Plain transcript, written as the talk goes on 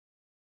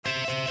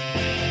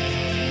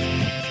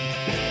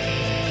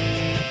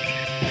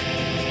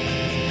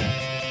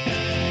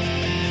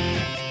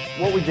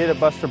What we did at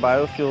Buster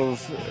Biofuels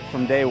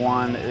from day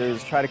one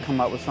is try to come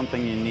up with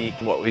something unique.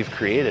 What we've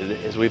created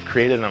is we've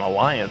created an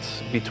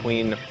alliance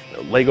between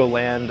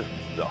Legoland,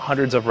 the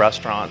hundreds of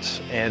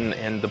restaurants,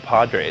 and the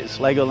Padres.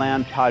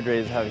 Legoland,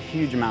 Padres have a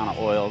huge amount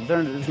of oil.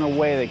 There's no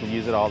way they could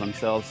use it all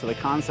themselves. So the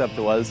concept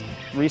was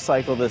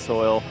recycle this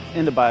oil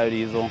into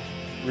biodiesel,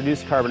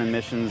 reduce carbon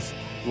emissions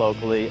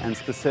locally, and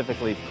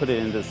specifically put it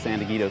into the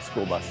Dieguito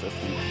school bus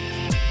system.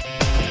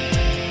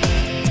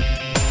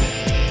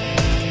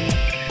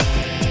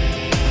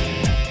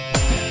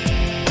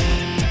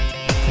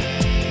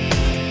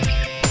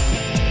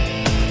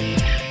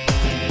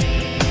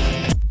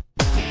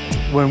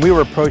 When we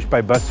were approached by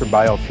Buster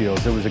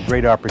Biofuels, it was a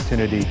great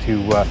opportunity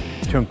to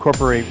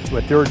incorporate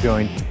what they were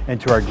doing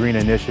into our green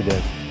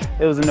initiative.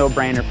 It was a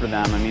no-brainer for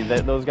them. I mean,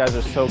 those guys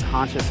are so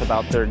conscious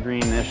about their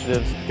green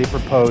initiatives. They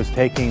proposed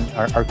taking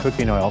our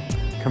cooking oil,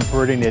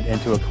 converting it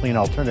into a clean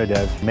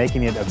alternative,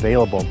 making it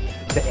available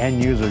to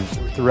end users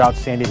throughout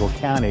San Diego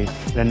County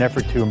in an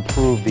effort to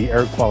improve the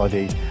air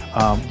quality.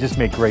 Just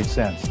made great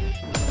sense.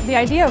 The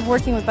idea of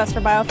working with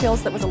Buster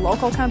Biofuels, that was a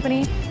local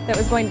company that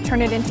was going to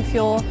turn it into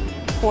fuel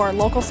for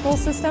local school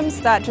systems,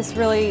 that just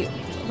really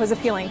was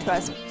appealing to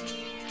us.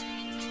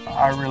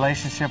 Our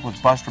relationship with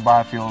Buster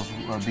Biofuels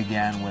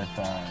began with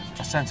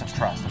a sense of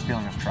trust, a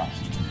feeling of trust.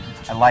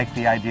 I like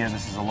the idea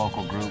this is a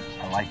local group.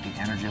 I like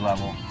the energy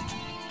level.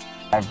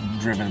 I've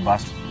driven a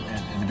bus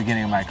in the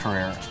beginning of my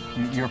career.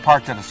 You're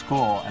parked at a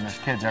school and there's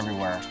kids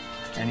everywhere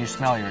and you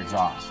smell your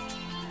exhaust.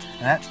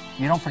 And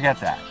you don't forget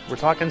that. We're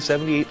talking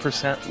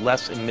 78%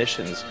 less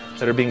emissions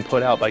that are being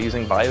put out by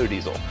using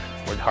biodiesel.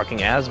 We're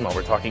talking asthma,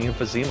 we're talking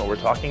emphysema, we're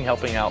talking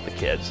helping out the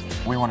kids.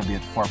 We want to be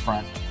at the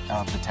forefront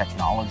of the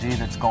technology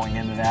that's going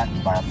into that,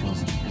 and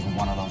biofuels is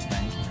one of those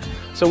things.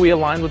 So we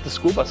aligned with the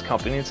school bus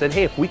company and said,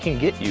 hey, if we can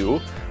get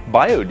you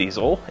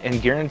biodiesel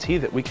and guarantee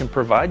that we can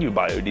provide you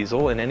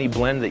biodiesel in any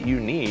blend that you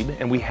need,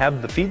 and we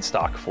have the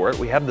feedstock for it,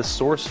 we have the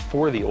source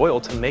for the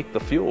oil to make the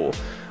fuel,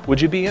 would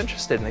you be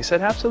interested? And they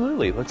said,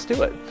 absolutely, let's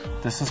do it.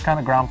 This is kind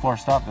of ground floor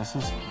stuff. This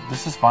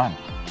is fun.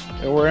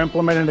 We're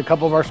implementing a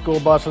couple of our school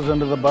buses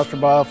into the Buster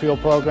Biofuel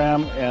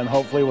program, and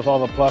hopefully with all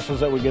the pluses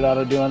that we get out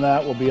of doing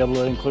that, we'll be able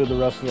to include the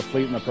rest of the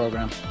fleet in the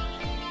program.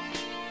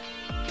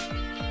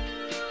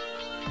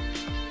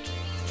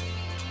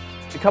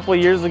 A couple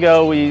of years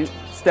ago, we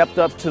stepped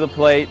up to the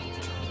plate,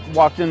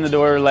 walked in the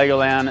door of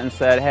Legoland and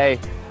said, hey,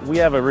 we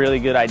have a really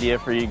good idea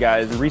for you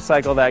guys.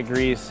 Recycle that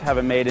grease, have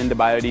it made into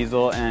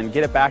biodiesel, and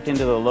get it back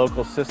into the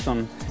local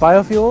system.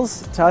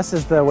 Biofuels, to us,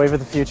 is the wave of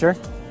the future.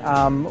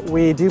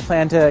 We do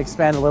plan to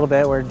expand a little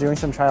bit. We're doing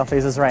some trial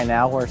phases right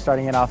now. We're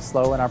starting it off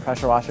slow in our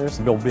pressure washers.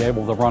 We'll be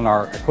able to run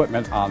our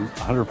equipment on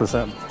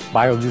 100%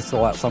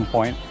 biodiesel at some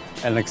point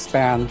and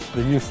expand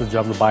the usage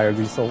of the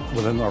biodiesel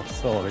within our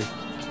facility.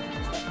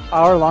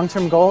 Our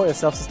long-term goal is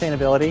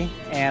self-sustainability,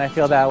 and I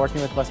feel that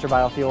working with Buster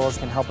Biofuels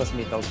can help us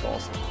meet those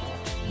goals.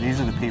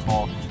 These are the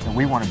people that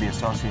we want to be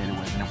associated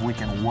with, and if we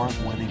can work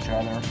with each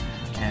other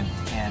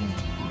and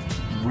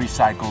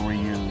recycle,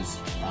 reuse,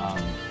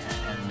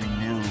 and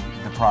renew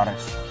the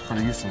products for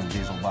the use of the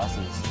diesel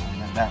buses,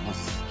 that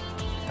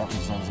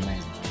was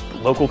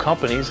amazing. Local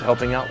companies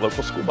helping out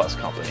local school bus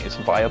companies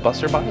via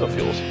Buster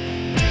Biofuels.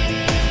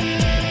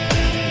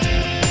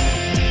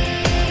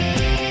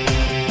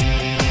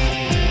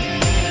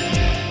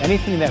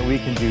 Anything that we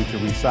can do to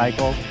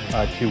recycle,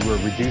 to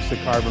reduce the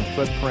carbon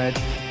footprint,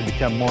 to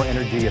become more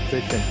energy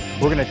efficient,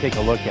 we're going to take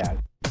a look at.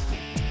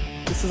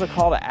 This is a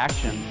call to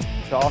action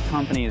to all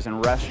companies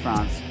and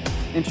restaurants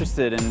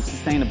interested in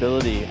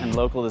sustainability and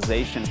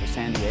localization for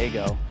San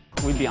Diego.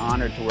 We'd be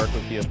honored to work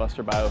with you at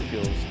Buster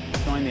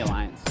Biofuels. Join the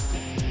Alliance.